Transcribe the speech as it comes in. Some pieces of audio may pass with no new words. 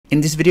In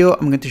this video,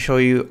 I'm going to show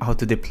you how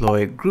to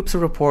deploy groups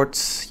of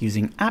reports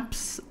using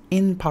apps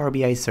in Power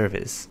BI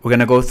service. We're going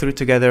to go through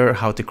together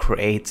how to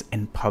create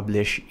and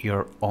publish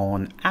your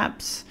own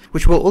apps,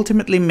 which will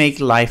ultimately make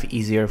life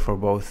easier for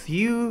both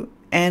you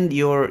and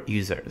your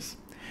users.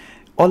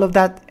 All of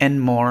that and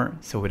more.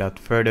 So without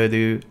further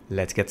ado,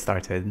 let's get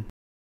started.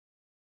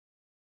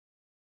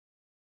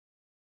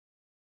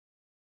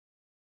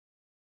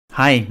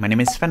 Hi, my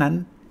name is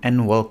Fernan,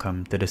 and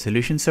welcome to the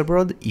Solutions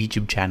Abroad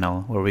YouTube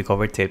channel, where we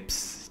cover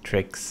tips,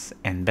 tricks,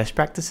 and best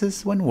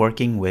practices when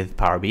working with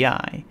Power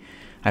BI.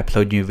 I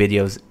upload new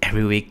videos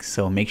every week,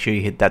 so make sure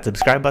you hit that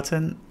subscribe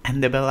button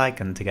and the bell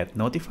icon to get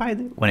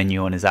notified when a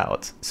new one is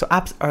out. So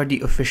apps are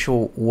the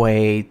official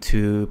way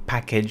to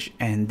package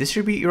and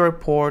distribute your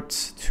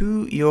reports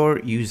to your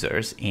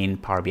users in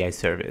Power BI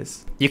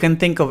service. You can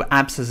think of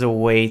apps as a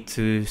way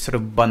to sort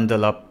of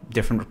bundle up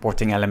different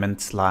reporting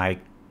elements like,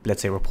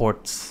 let's say,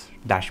 reports,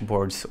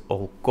 dashboards,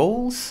 or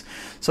goals,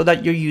 so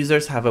that your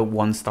users have a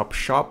one-stop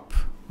shop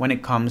when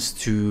it comes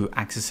to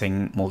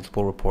accessing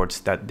multiple reports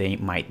that they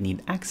might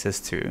need access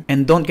to.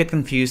 And don't get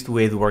confused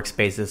with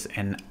workspaces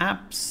and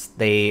apps.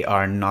 They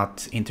are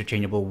not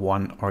interchangeable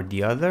one or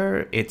the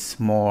other. It's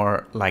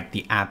more like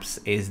the apps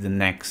is the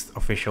next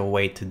official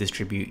way to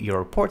distribute your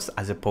reports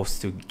as opposed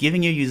to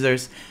giving your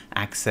users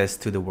access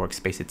to the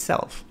workspace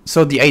itself.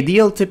 So the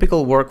ideal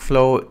typical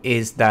workflow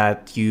is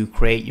that you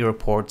create your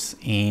reports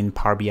in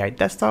Power BI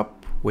Desktop,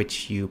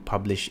 which you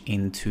publish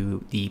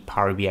into the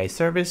Power BI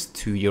service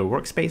to your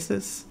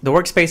workspaces. The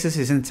workspaces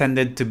is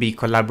intended to be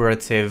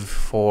collaborative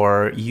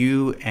for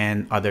you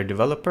and other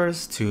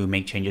developers to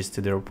make changes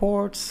to the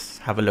reports,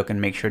 have a look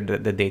and make sure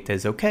that the data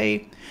is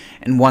okay.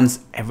 And once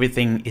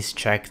everything is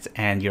checked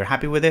and you're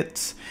happy with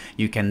it,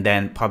 you can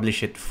then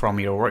publish it from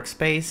your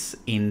workspace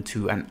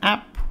into an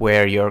app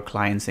where your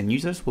clients and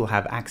users will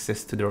have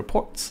access to the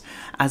reports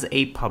as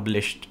a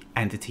published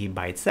entity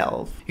by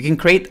itself. You can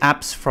create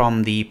apps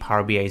from the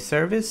Power BI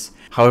service.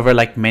 However,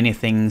 like many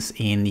things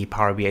in the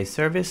Power BI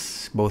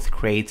service, both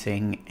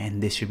creating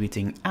and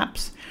distributing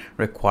apps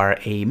require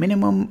a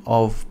minimum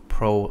of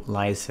Pro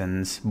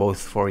license,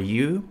 both for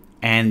you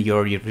and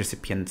your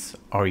recipients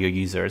or your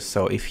users.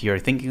 So if you're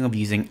thinking of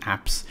using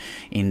apps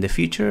in the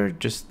future,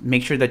 just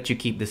make sure that you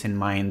keep this in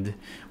mind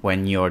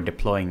when you're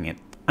deploying it.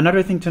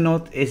 Another thing to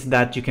note is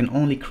that you can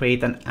only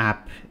create an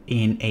app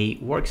in a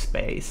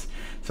workspace.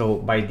 So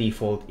by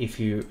default, if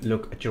you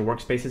look at your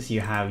workspaces,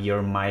 you have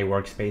your My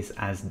Workspace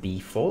as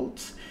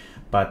default.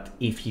 But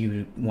if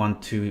you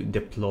want to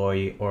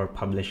deploy or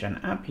publish an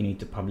app, you need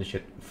to publish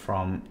it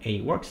from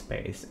a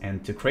workspace.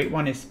 And to create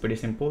one is pretty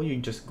simple. You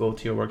just go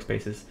to your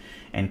workspaces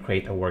and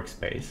create a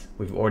workspace.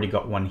 We've already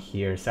got one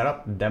here set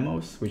up,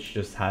 demos, which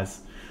just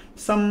has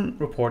some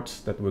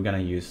reports that we're gonna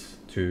use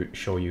to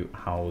show you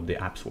how the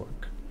apps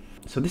work.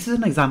 So this is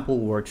an example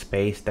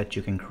workspace that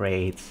you can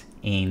create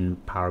in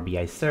Power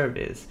BI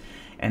service.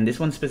 And this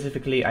one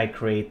specifically I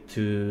create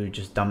to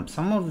just dump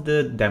some of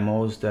the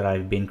demos that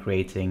I've been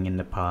creating in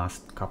the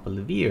past couple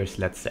of years,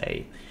 let's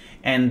say.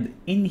 And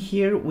in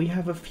here we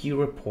have a few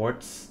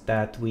reports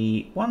that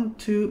we want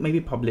to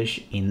maybe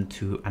publish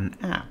into an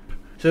app.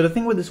 So the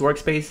thing with this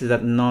workspace is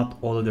that not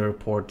all of the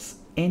reports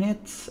in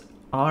it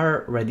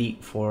are ready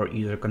for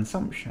user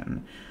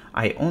consumption.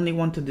 I only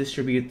want to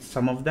distribute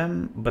some of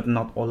them, but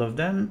not all of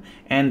them.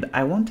 And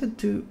I wanted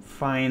to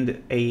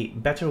find a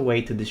better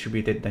way to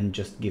distribute it than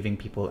just giving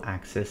people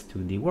access to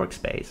the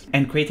workspace.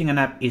 And creating an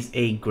app is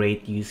a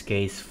great use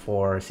case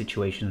for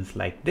situations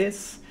like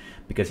this,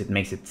 because it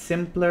makes it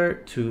simpler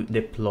to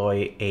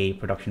deploy a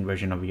production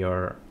version of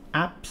your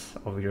apps,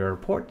 of your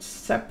reports,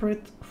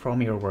 separate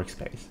from your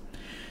workspace.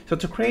 So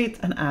to create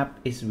an app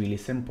is really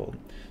simple.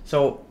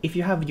 So if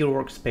you have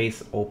your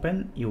workspace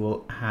open, you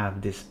will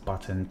have this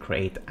button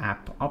Create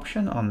App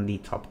option on the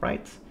top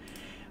right.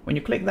 When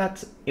you click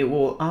that, it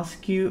will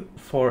ask you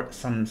for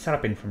some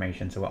setup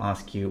information. So it will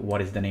ask you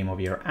what is the name of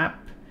your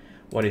app,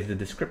 what is the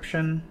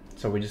description.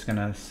 So we're just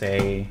gonna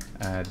say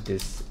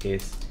this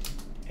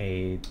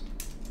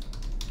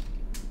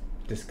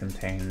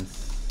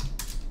contains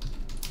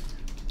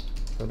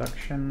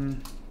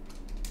production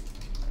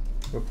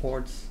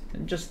reports,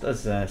 just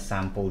as a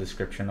sample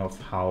description of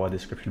how a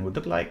description would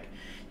look like.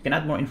 You can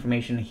add more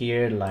information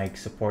here, like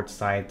support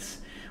sites,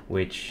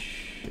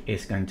 which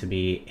is going to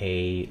be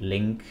a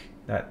link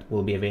that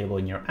will be available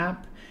in your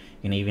app.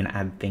 You can even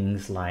add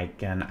things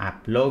like an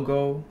app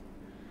logo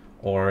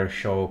or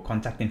show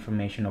contact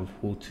information of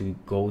who to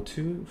go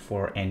to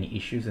for any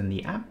issues in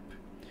the app.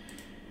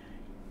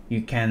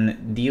 You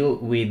can deal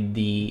with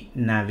the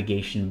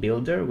navigation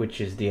builder,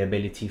 which is the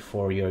ability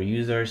for your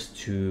users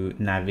to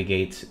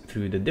navigate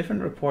through the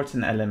different reports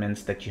and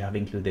elements that you have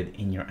included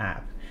in your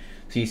app.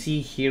 So you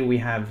see here we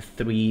have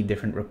 3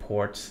 different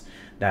reports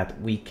that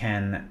we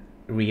can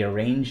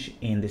rearrange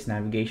in this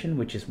navigation,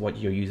 which is what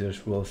your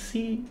users will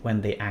see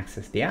when they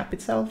access the app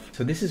itself.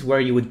 So this is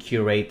where you would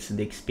curate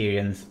the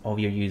experience of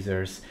your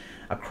users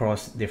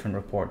across different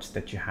reports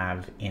that you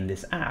have in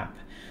this app.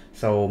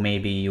 So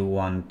maybe you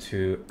want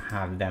to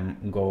have them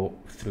go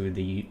through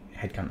the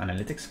headcount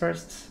analytics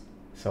first,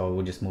 So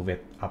we'll just move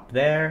it up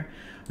there.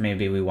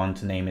 Maybe we want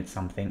to name it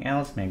something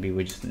else. Maybe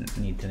we just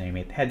need to name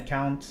it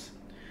headcount.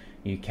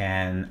 You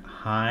can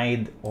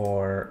hide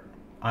or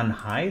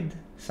unhide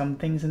some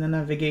things in the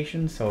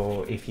navigation.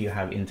 So if you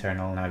have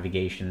internal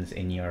navigations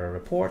in your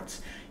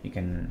reports, you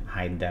can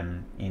hide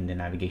them in the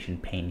navigation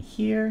pane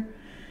here.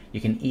 You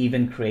can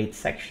even create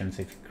sections.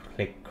 If you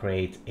click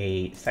create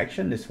a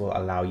section, this will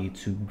allow you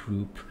to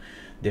group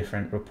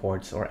different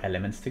reports or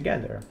elements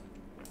together.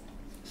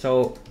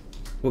 So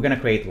we're going to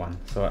create one.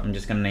 So I'm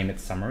just going to name it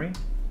summary.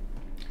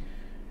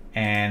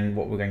 And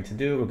what we're going to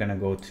do, we're going to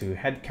go to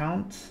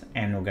headcount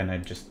and we're going to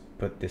just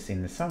put this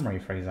in the summary,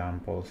 for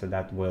example. So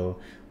that will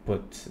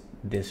put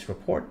this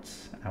report.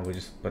 I will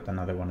just put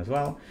another one as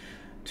well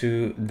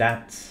to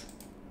that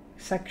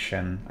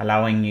section,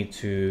 allowing you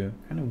to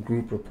kind of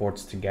group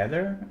reports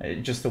together,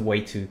 just a way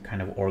to kind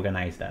of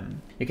organize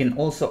them. You can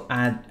also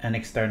add an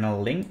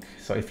external link.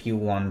 So if you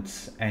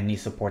want any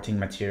supporting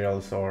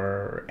materials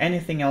or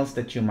anything else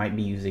that you might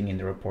be using in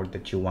the report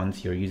that you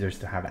want your users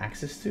to have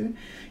access to,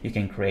 you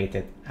can create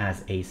it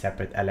as a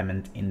separate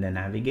element in the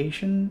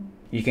navigation.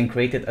 You can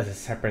create it as a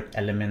separate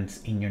element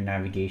in your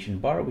navigation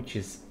bar, which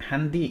is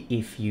handy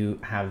if you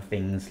have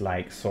things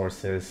like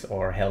sources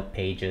or help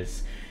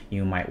pages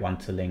you might want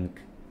to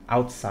link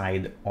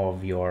outside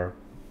of your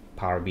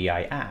Power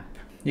BI app.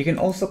 You can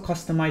also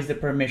customize the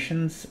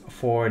permissions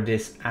for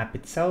this app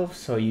itself,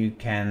 so you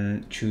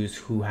can choose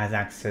who has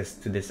access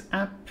to this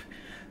app.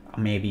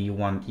 Maybe you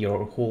want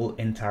your whole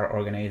entire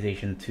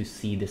organization to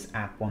see this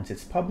app once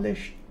it's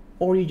published,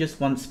 or you just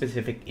want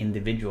specific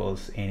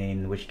individuals,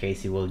 in which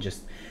case you will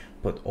just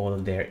put all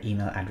of their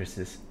email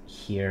addresses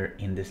here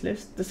in this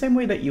list, the same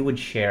way that you would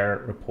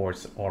share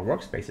reports or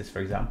workspaces, for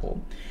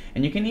example.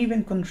 And you can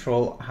even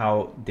control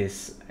how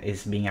this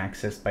is being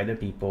accessed by the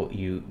people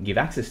you give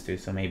access to.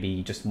 So maybe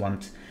you just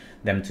want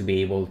them to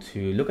be able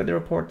to look at the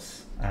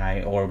reports,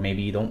 or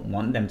maybe you don't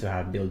want them to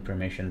have build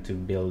permission to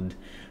build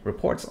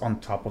reports on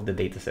top of the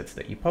datasets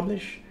that you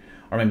publish,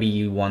 or maybe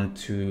you want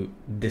to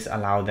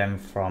disallow them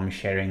from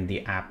sharing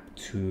the app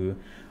to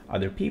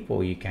other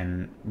people. You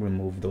can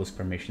remove those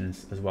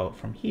permissions as well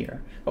from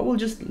here, but we'll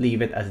just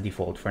leave it as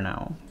default for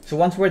now. So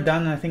once we're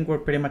done, I think we're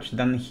pretty much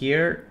done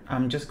here.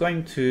 I'm just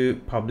going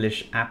to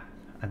publish app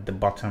at the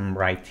bottom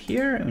right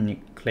here. When you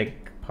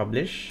click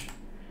publish,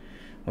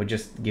 we'll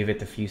just give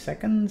it a few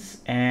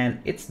seconds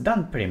and it's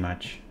done pretty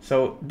much.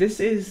 So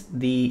this is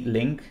the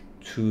link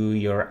to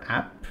your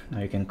app. Now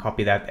you can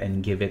copy that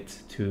and give it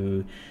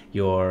to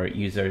your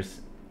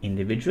users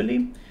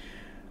individually,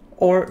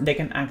 or they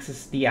can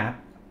access the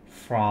app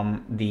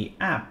from the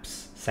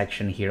apps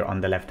section here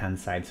on the left hand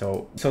side.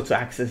 So to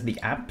access the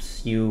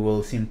apps, you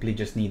will simply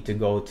just need to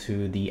go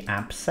to the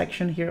apps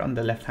section here on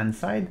the left hand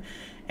side,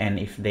 and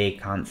if they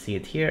can't see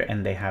it here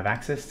and they have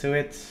access to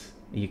it,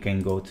 you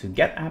can go to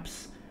get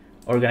apps,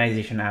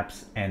 organization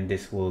apps, and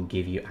this will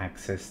give you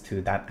access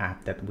to that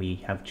app that we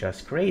have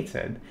just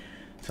created.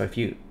 So if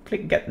you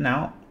click get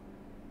now,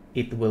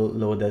 it will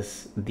load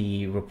us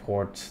the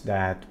reports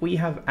that we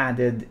have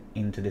added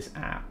into this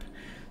app.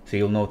 So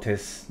you'll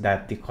notice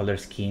that the color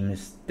scheme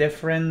is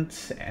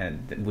different,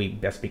 and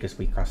that's because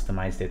we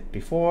customized it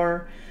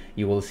before.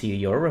 You will see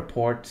your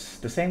reports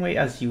the same way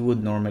as you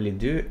would normally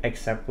do,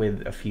 except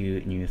with a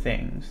few new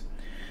things.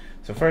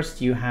 So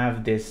first you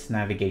have this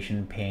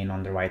navigation pane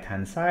on the right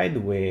hand side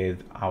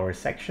with our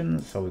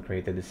sections. So we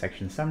created the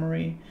section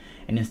summary,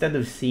 and instead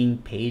of seeing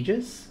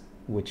pages,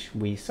 which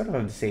we sort of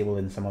have disabled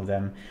in some of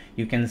them,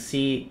 you can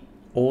see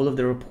all of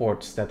the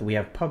reports that we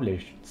have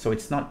published. So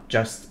it's not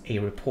just a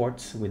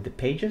report with the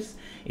pages,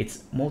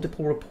 it's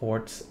multiple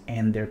reports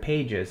and their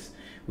pages,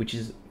 which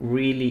is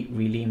really,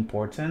 really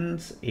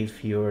important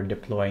if you're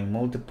deploying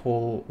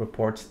multiple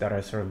reports that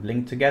are sort of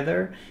linked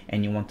together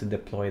and you want to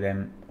deploy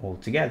them all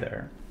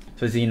together.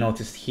 So as you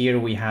noticed here,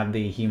 we have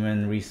the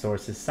human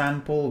resources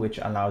sample, which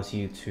allows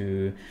you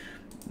to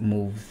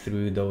move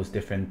through those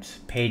different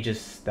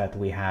pages that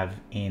we have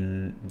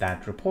in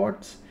that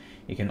report.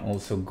 You can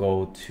also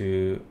go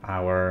to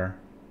our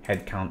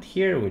headcount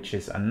here, which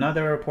is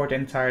another report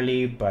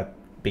entirely, but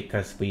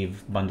because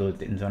we've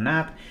bundled it into an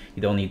app,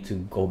 you don't need to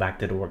go back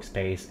to the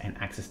workspace and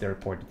access the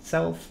report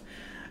itself.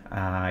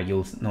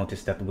 You'll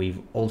notice that we've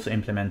also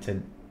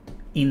implemented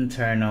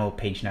internal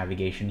page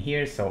navigation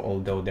here. So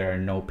although there are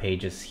no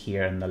pages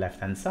here on the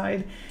left hand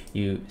side,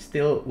 you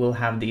still will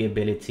have the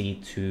ability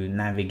to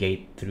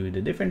navigate through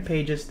the different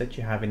pages that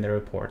you have in the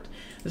report,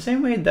 the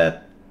same way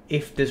that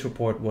if this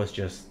report was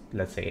just,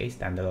 let's say, a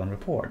standalone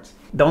report.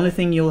 The only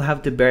thing you'll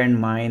have to bear in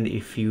mind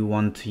if you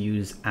want to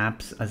use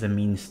apps as a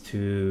means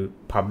to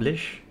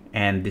publish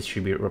and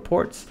distribute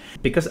reports,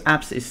 because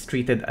apps is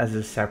treated as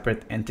a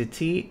separate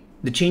entity,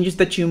 the changes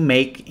that you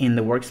make in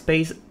the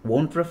workspace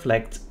won't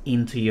reflect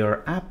into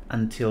your app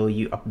until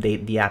you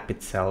update the app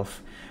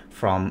itself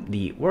from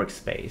the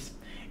workspace.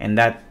 And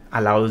that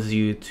allows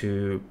you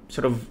to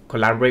sort of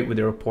collaborate with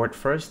the report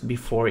first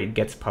before it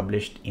gets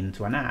published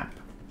into an app.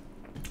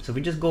 So if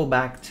we just go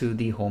back to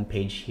the home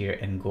page here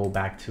and go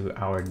back to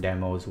our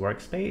demos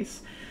workspace,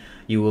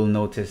 you will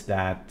notice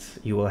that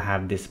you will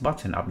have this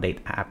button, Update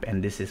App,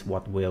 and this is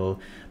what will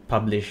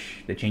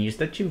publish the changes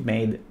that you've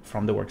made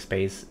from the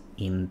workspace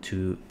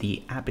into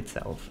the app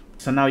itself.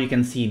 So now you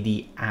can see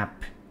the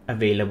app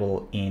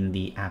available in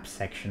the app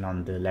section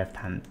on the left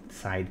hand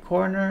side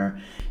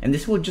corner, and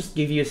this will just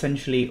give you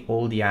essentially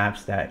all the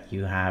apps that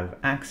you have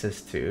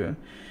access to.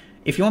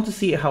 If you want to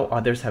see how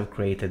others have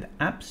created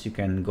apps, you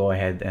can go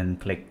ahead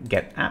and click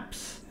Get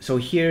Apps. So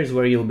here's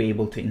where you'll be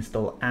able to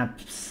install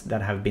apps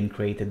that have been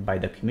created by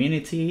the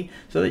community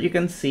so that you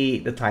can see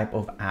the type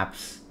of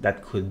apps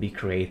that could be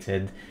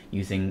created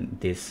using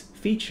this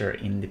feature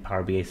in the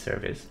Power BI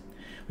service.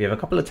 We have a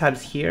couple of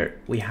tabs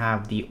here. We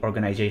have the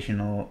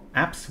organizational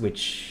apps,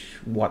 which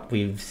what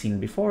we've seen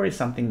before is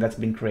something that's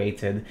been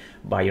created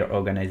by your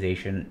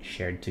organization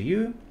shared to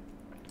you.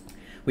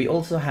 We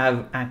also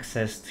have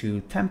access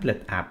to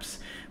template apps,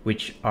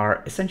 which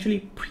are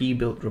essentially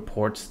pre-built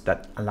reports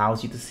that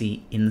allows you to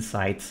see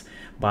insights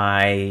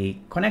by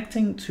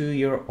connecting to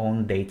your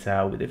own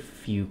data with a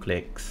few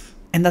clicks.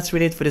 And that's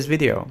really it for this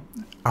video.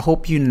 I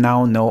hope you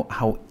now know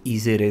how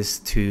easy it is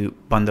to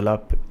bundle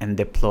up and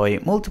deploy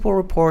multiple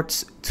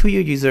reports to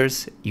your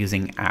users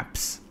using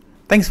apps.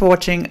 Thanks for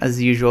watching.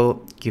 As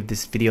usual, give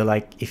this video a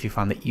like if you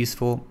found it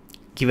useful.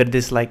 Give it a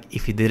dislike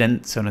if you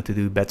didn't, so not to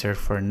do better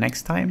for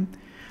next time.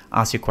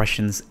 Ask your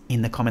questions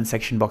in the comment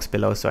section box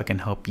below so I can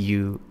help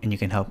you and you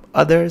can help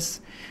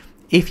others.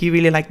 If you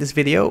really like this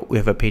video, we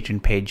have a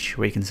Patreon page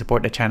where you can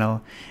support the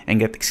channel and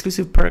get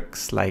exclusive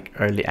perks like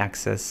early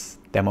access,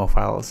 demo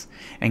files,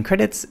 and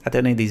credits at the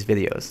end of these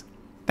videos.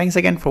 Thanks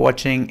again for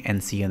watching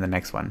and see you in the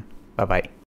next one. Bye bye.